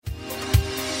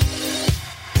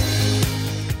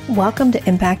Welcome to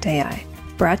Impact AI,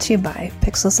 brought to you by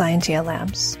Pixel Scientia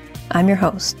Labs. I'm your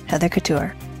host, Heather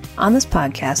Couture. On this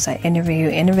podcast, I interview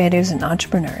innovators and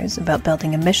entrepreneurs about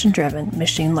building a mission-driven,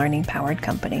 machine learning-powered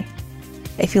company.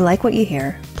 If you like what you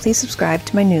hear, please subscribe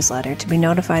to my newsletter to be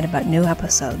notified about new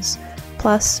episodes.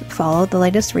 Plus, follow the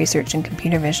latest research in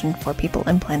computer vision for people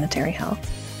in planetary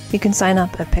health. You can sign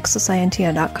up at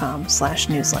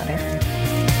pixelscientia.com/newsletter.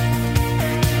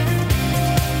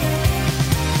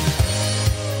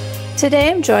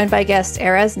 Today, I'm joined by guest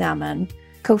Erez Naaman,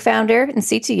 co-founder and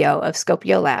CTO of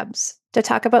Scopio Labs, to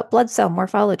talk about blood cell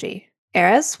morphology.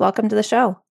 Erez, welcome to the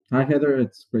show. Hi, Heather.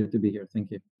 It's great to be here.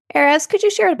 Thank you. Erez, could you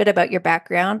share a bit about your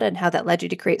background and how that led you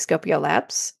to create Scopio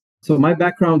Labs? So my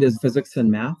background is physics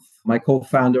and math. My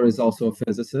co-founder is also a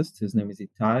physicist. His name is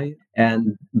Itai.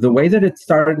 And the way that it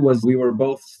started was we were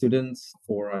both students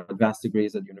for advanced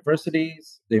degrees at the university,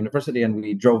 and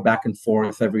we drove back and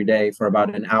forth every day for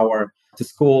about an hour to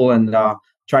school and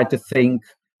tried to think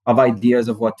of ideas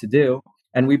of what to do.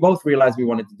 And we both realized we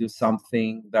wanted to do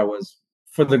something that was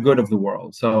for the good of the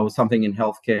world. So something in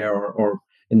healthcare or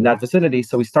in that vicinity.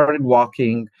 So we started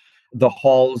walking the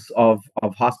halls of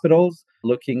hospitals,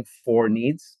 looking for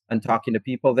needs and talking to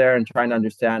people there and trying to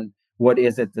understand what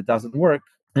is it that doesn't work.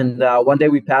 And one day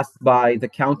we passed by the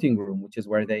counting room, which is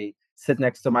where they sit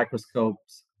next to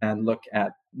microscopes and look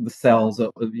at the cells,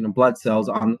 blood cells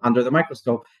under the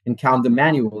microscope and count them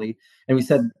manually. And we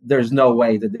said, there's no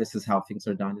way that this is how things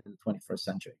are done in the 21st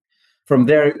century. From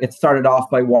there, it started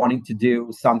off by wanting to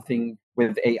do something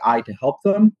with AI to help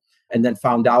them, and then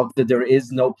found out that there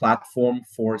is no platform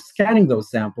for scanning those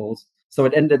samples. So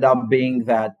it ended up being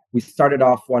that we started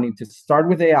off wanting to start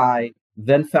with AI,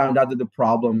 then found out that the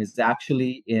problem is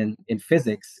actually in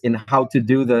physics, in how to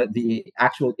do the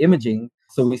actual imaging.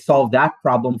 So we solved that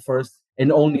problem first,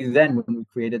 and only then, when we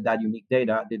created that unique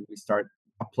data, did we start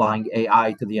applying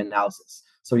AI to the analysis.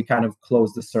 So we kind of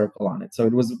closed the circle on it. So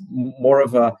it was more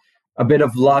of a bit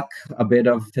of luck, a bit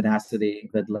of tenacity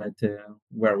that led to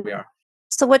where we are.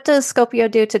 So what does Scopio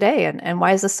do today, and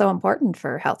why is this so important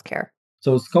for healthcare?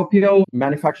 So Scopio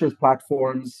manufactures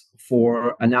platforms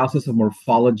for analysis of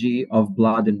morphology of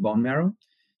blood and bone marrow.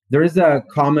 There is a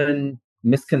common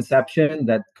misconception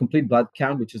that complete blood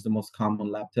count, which is the most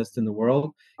common lab test in the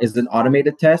world, is an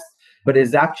automated test, but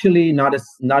is actually not a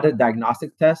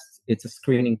diagnostic test. It's a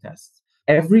screening test.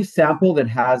 Every sample that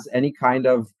has any kind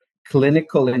of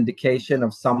clinical indication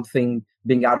of something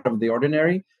being out of the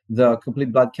ordinary, the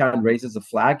complete blood count raises a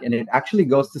flag, and it actually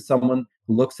goes to someone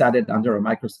who looks at it under a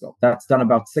microscope. That's done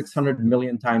about 600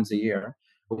 million times a year,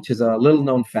 which is a little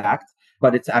known fact,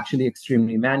 but it's actually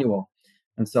extremely manual.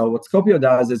 And so what Scopio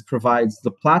does is provides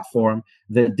the platform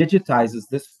that digitizes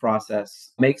this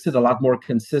process, makes it a lot more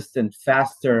consistent,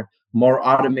 faster, more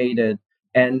automated,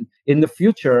 and in the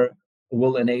future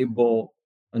will enable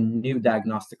a new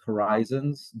diagnostic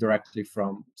horizons directly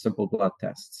from simple blood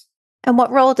tests. And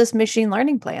what role does machine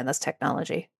learning play in this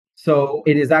technology? So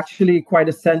it is actually quite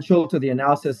essential to the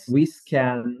analysis. We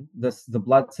scan the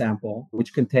blood sample,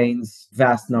 which contains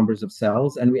vast numbers of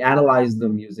cells, and we analyze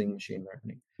them using machine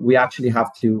learning. We actually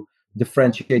have to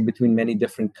differentiate between many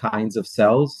different kinds of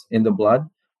cells in the blood,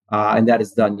 and that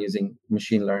is done using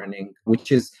machine learning,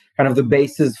 which is kind of the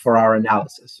basis for our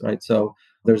analysis, right? So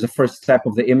there's a first step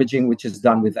of the imaging, which is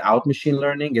done without machine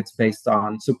learning. It's based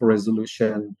on super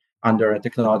resolution under a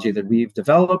technology that we've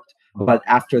developed. But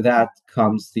after that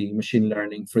comes the machine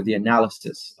learning for the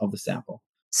analysis of the sample.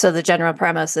 So the general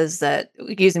premise is that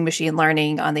using machine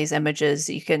learning on these images,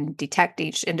 you can detect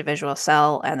each individual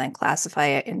cell and then classify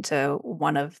it into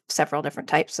one of several different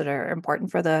types that are important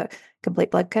for the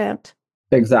complete blood count.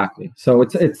 Exactly. So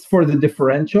it's for the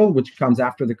differential, which comes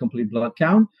after the complete blood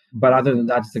count. But other than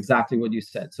that, it's exactly what you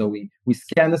said. So we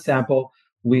scan the sample,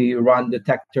 we run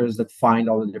detectors that find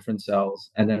all the different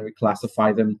cells, and then we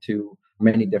classify them to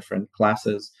many different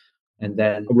classes, and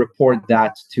then report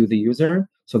that to the user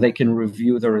so they can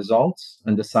review the results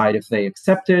and decide if they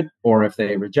accept it or if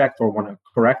they reject or want to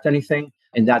correct anything.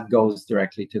 And that goes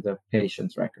directly to the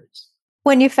patient's records.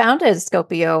 When you founded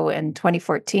Scopio in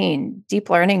 2014, deep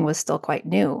learning was still quite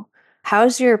new.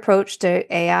 How's your approach to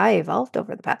AI evolved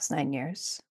over the past 9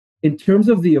 years? In terms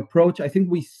of the approach, I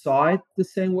think we saw it the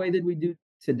same way that we do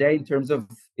today in terms of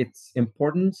its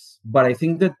importance, but I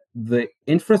think that the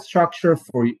infrastructure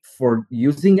for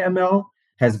using ML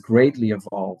has greatly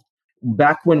evolved.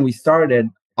 Back when we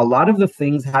started, a lot of the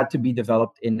things had to be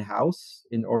developed in-house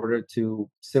in order to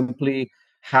simply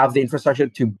have the infrastructure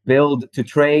to build, to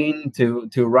train, to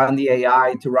run the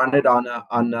AI, to run it on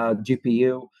a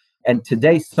GPU. And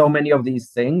today, so many of these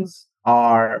things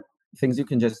are things you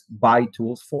can just buy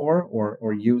tools for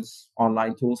or use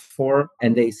online tools for,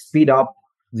 and they speed up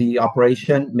the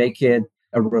operation, make it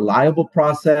a reliable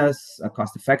process, a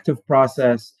cost-effective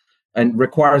process, and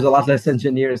requires a lot less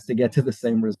engineers to get to the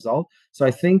same result. So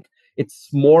I think it's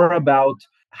more about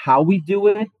how we do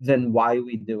it than why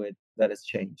we do it that has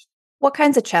changed. What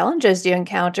kinds of challenges do you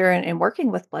encounter in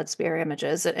working with blood smear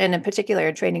images, and in particular,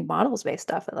 in training models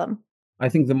based off of them? I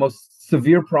think the most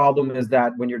severe problem is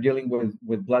that when you're dealing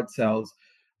with blood cells,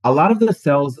 a lot of the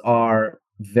cells are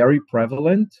very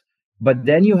prevalent, but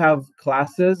then you have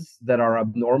classes that are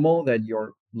abnormal that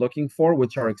you're looking for,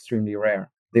 which are extremely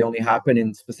rare. They only happen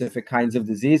in specific kinds of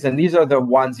disease, and these are the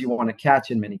ones you want to catch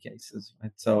in many cases.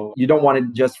 Right? So you don't want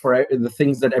it just for the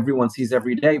things that everyone sees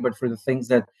every day, but for the things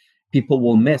that people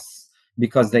will miss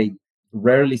because they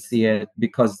rarely see it,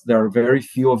 because there are very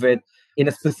few of it in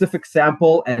a specific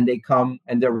sample, and they come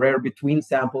and they're rare between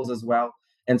samples as well.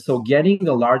 And so getting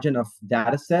a large enough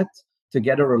data set to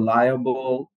get a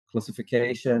reliable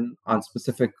classification on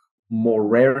specific more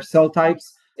rare cell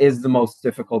types is the most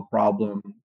difficult problem,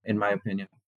 in my opinion.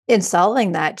 In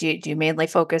solving that, do you mainly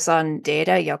focus on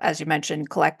data, as you mentioned,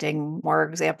 collecting more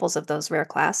examples of those rare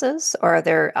classes, or are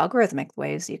there algorithmic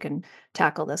ways you can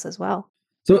tackle this as well?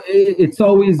 So it's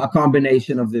always a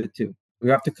combination of the two. We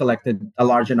have to collect a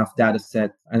large enough data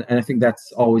set. And I think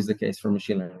that's always the case for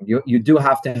machine learning. You do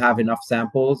have to have enough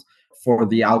samples for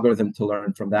the algorithm to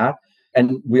learn from that.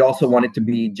 And we also want it to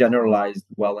be generalized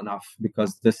well enough,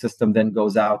 because the system then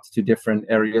goes out to different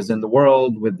areas in the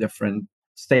world with different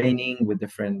staining, with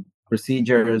different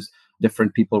procedures,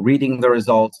 different people reading the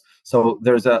results. So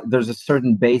there's a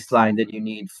certain baseline that you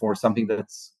need for something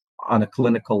that's on a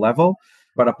clinical level.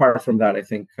 But apart from that, I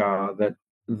think that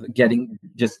getting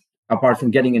just apart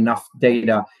from getting enough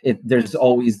data, there's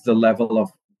always the level of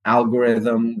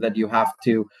algorithm that you have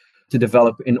to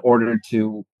develop in order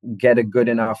to get a good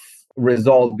enough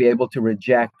result, be able to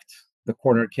reject the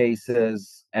corner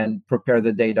cases, and prepare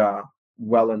the data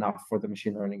well enough for the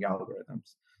machine learning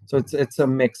algorithms. So it's a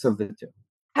mix of the two.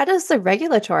 How does the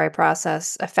regulatory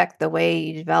process affect the way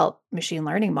you develop machine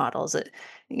learning models?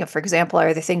 For example,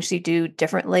 are there things you do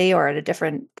differently or at a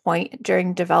different point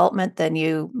during development than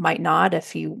you might not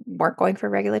if you weren't going for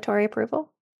regulatory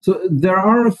approval? So there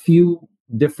are a few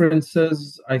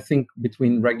differences, I think,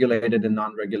 between regulated and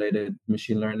non-regulated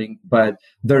machine learning, but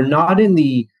they're not in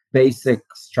the basic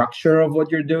structure of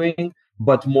what you're doing,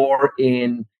 but more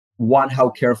in one, how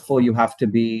careful you have to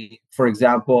be. For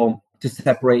example, to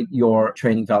separate your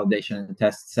training, validation, and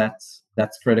test sets.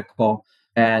 That's critical.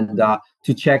 And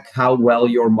to check how well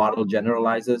your model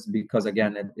generalizes, because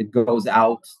again, it goes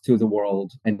out to the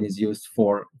world and is used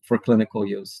for clinical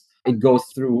use. It goes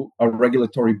through a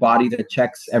regulatory body that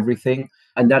checks everything.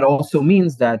 And that also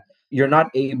means that you're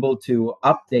not able to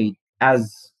update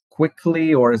as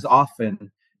quickly or as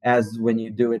often as when you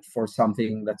do it for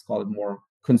something, let's call it more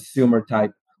consumer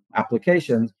type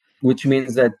applications, which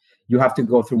means that you have to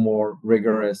go through more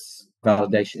rigorous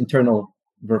validation, internal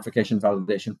verification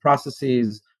validation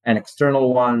processes and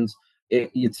external ones.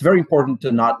 It's very important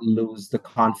to not lose the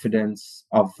confidence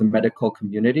of the medical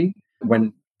community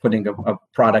when putting a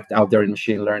product out there in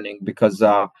machine learning, because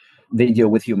they deal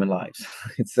with human lives.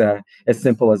 It's as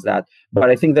simple as that. But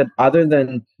I think that other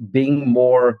than being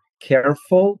more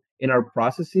careful in our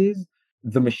processes,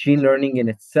 the machine learning in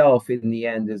itself, in the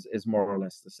end, is more or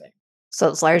less the same. So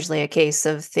it's largely a case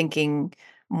of thinking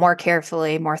more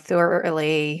carefully, more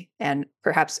thoroughly, and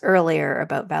perhaps earlier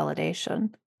about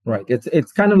validation. Right.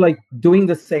 It's kind of like doing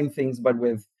the same things, but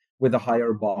with a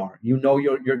higher bar. You know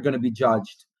you're going to be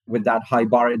judged with that high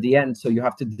bar at the end, so you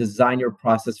have to design your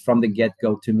process from the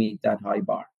get-go to meet that high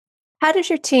bar. How does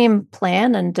your team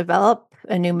plan and develop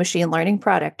a new machine learning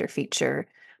product or feature?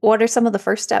 What are some of the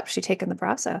first steps you take in the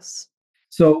process?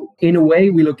 So in a way,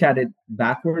 we look at it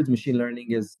backwards. Machine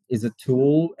learning is a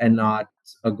tool and not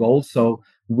a goal. So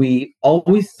we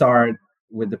always start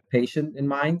with the patient in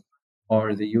mind,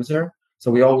 or the user.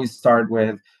 So we always start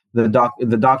with the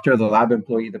doctor, the lab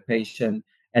employee, the patient,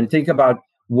 and think about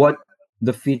what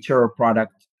the feature or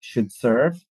product should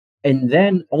serve. And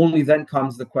then only then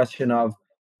comes the question of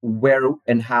where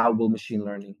and how will machine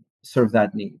learning serve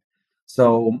that need.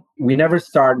 So we never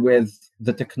start with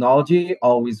the technology,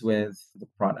 always with the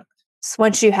product. So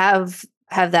once you have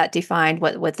that defined,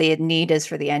 what the need is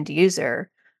for the end user,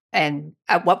 and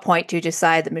at what point do you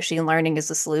decide that machine learning is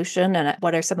the solution, and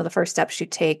what are some of the first steps you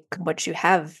take once you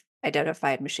have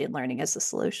identified machine learning as the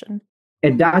solution?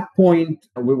 At that point,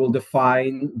 we will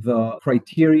define the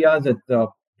criteria that the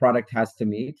product has to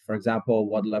meet. For example,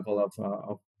 what level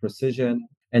of precision.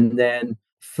 And then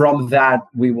from that,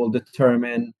 we will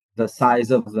determine the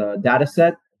size of the data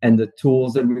set and the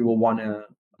tools that we will want to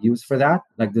use for that.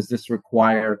 Like, does this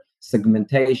require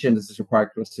segmentation? Does this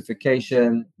require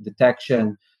classification,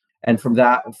 detection? And from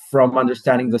that, from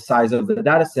understanding the size of the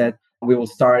data set, we will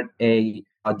start a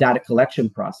data collection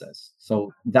process.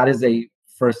 So that is a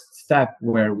first step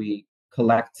where we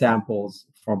collect samples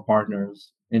from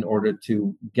partners in order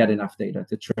to get enough data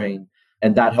to train.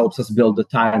 And that helps us build the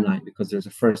timeline, because there's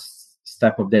a first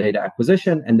step of data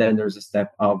acquisition, and then there's a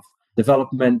step of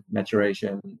development,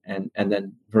 maturation, and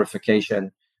then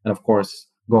verification, and of course,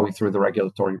 going through the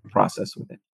regulatory process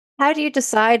with it. How do you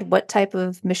decide what type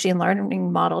of machine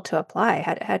learning model to apply?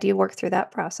 How do you work through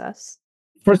that process?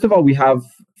 First of all, we have,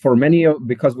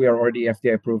 because we are already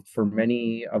FDA approved for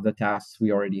many of the tasks,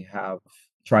 we already have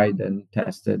tried and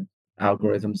tested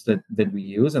algorithms that we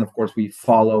use. And of course, we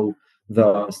follow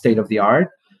the state of the art.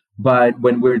 But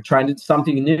when we're trying to do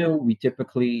something new, we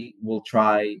typically will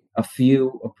try a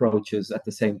few approaches at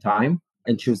the same time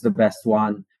and choose the best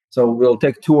one. So we'll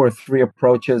take 2 or 3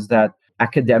 approaches that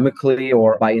academically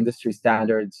or by industry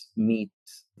standards meet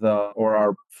or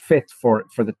are fit for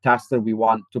the task that we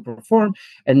want to perform.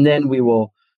 And then we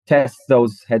will test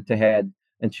those head to head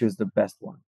and choose the best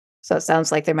one. So it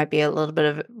sounds like there might be a little bit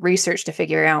of research to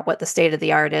figure out what the state of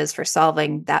the art is for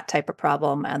solving that type of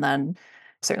problem, and then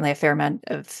certainly a fair amount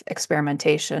of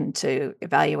experimentation to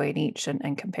evaluate each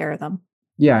and compare them.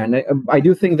 Yeah, and I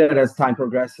do think that as time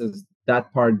progresses,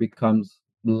 that part becomes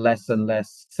less and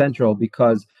less central,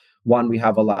 because one, we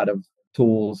have a lot of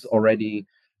tools already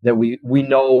that we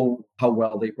know how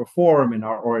well they perform and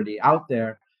are already out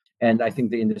there. And I think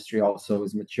the industry also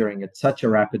is maturing at such a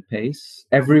rapid pace.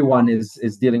 Everyone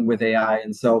is dealing with AI.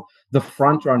 And so the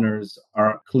front runners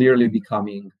are clearly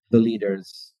becoming the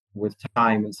leaders with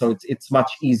time. And so it's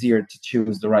much easier to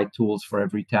choose the right tools for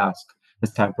every task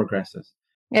as time progresses.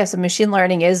 Yeah, so machine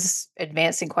learning is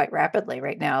advancing quite rapidly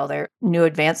right now. There are new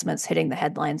advancements hitting the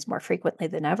headlines more frequently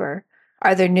than ever.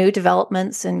 Are there new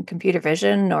developments in computer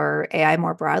vision or AI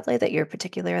more broadly that you're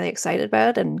particularly excited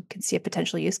about and can see a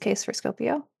potential use case for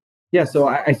Scopio? Yeah, so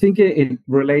I think it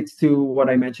relates to what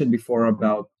I mentioned before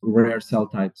about rare cell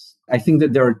types. I think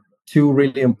that there are 2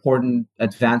 really important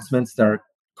advancements that are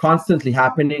constantly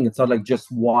happening. It's not like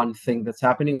just one thing that's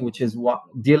happening, which is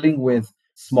dealing with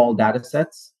small data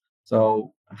sets.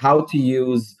 So how to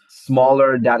use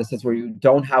smaller data sets where you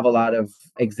don't have a lot of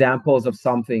examples of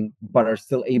something, but are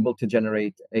still able to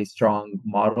generate a strong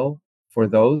model for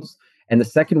those. And the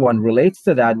second one relates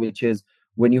to that, which is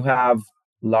when you have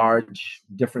large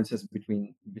differences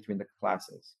between the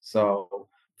classes. So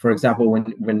for example,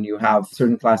 when you have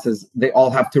certain classes, they all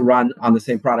have to run on the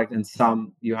same product, and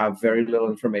some you have very little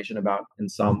information about,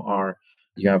 and some are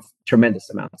you have tremendous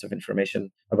amounts of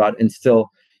information about, and still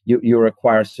you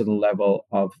require a certain level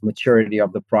of maturity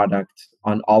of the product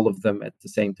on all of them at the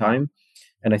same time.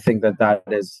 And I think that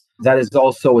is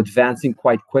also advancing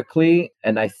quite quickly,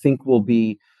 and I think will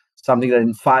be something that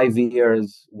in 5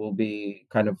 years will be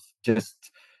kind of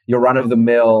just your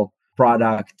run-of-the-mill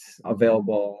product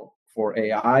available for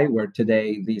AI, where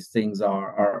today these things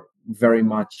are very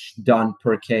much done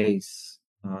per case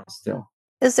still.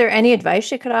 Is there any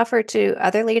advice you could offer to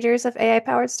other leaders of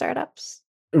AI-powered startups?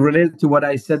 Related to what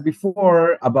I said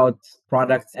before about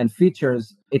products and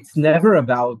features, it's never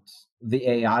about the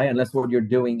AI, unless what you're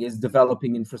doing is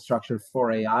developing infrastructure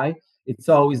for AI. It's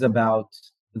always about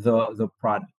the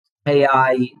product.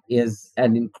 AI is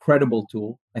an incredible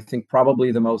tool. I think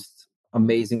probably the most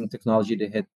amazing technology to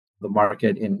hit the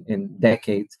market in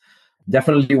decades.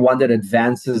 Definitely one that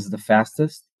advances the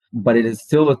fastest, but it is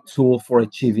still a tool for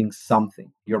achieving something.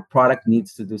 Your product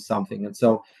needs to do something. And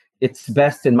so it's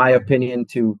best, in my opinion,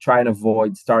 to try and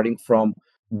avoid starting from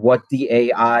what the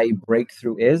AI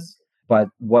breakthrough is, but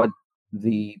what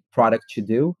the product should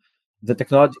do. The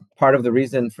technology, part of the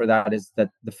reason for that is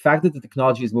that the fact that the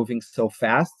technology is moving so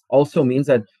fast also means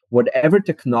that whatever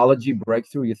technology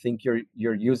breakthrough you think you're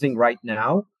using right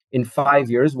now, in 5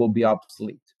 years will be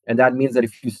obsolete. And that means that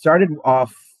if you started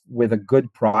off with a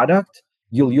good product,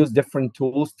 you'll use different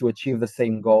tools to achieve the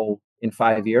same goal in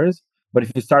 5 years. But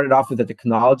if you started off with the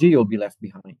technology, you'll be left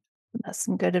behind. That's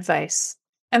some good advice.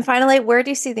 And finally, where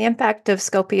do you see the impact of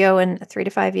Scopio in 3 to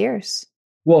 5 years?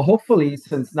 Well, hopefully,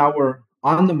 since now we're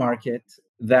on the market,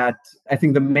 that I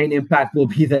think the main impact will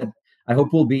be that I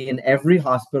hope will be in every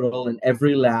hospital, in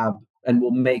every lab, and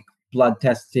will make blood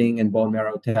testing and bone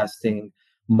marrow testing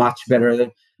much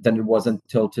better than it was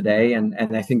until today. And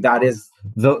I think that is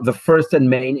the first and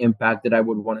main impact that I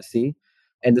would want to see.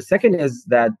 And the second is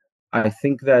that I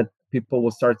think that people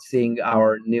will start seeing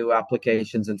our new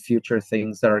applications and future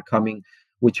things that are coming,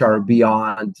 which are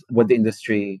beyond what the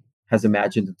industry has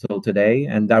imagined until today.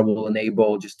 And that will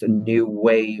enable just a new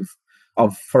wave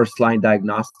of first-line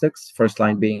diagnostics, first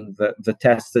line being the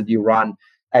tests that you run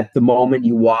at the moment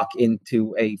you walk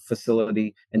into a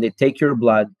facility, and they take your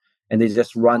blood and they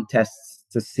just run tests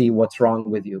to see what's wrong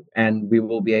with you. And we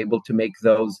will be able to make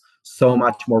those so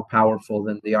much more powerful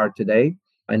than they are today.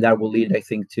 And that will lead, I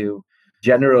think, to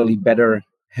generally better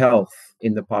health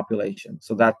in the population.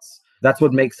 So that's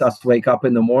what makes us wake up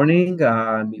in the morning,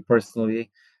 me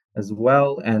personally as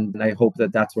well. And I hope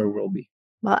that that's where we'll be.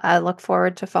 Well, I look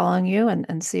forward to following you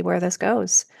and see where this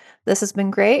goes. This has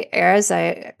been great. Erez, I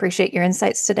appreciate your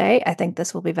insights today. I think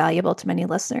this will be valuable to many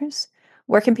listeners.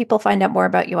 Where can people find out more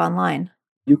about you online?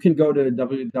 You can go to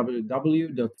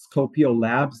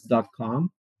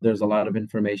www.scopiolabs.com. There's a lot of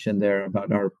information there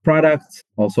about our products,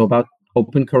 also about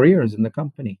open careers in the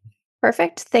company.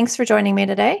 Perfect. Thanks for joining me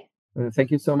today. Thank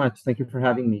you so much. Thank you for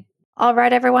having me. All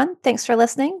right, everyone. Thanks for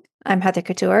listening. I'm Heather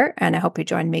Couture, and I hope you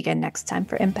join me again next time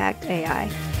for Impact AI.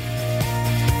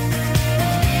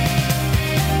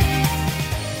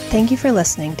 Thank you for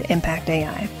listening to Impact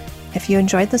AI. If you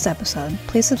enjoyed this episode,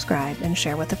 please subscribe and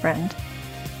share with a friend.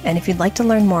 And if you'd like to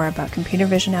learn more about computer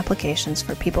vision applications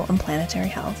for people and planetary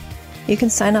health, you can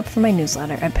sign up for my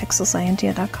newsletter at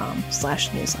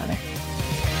pixelscientia.com/newsletter.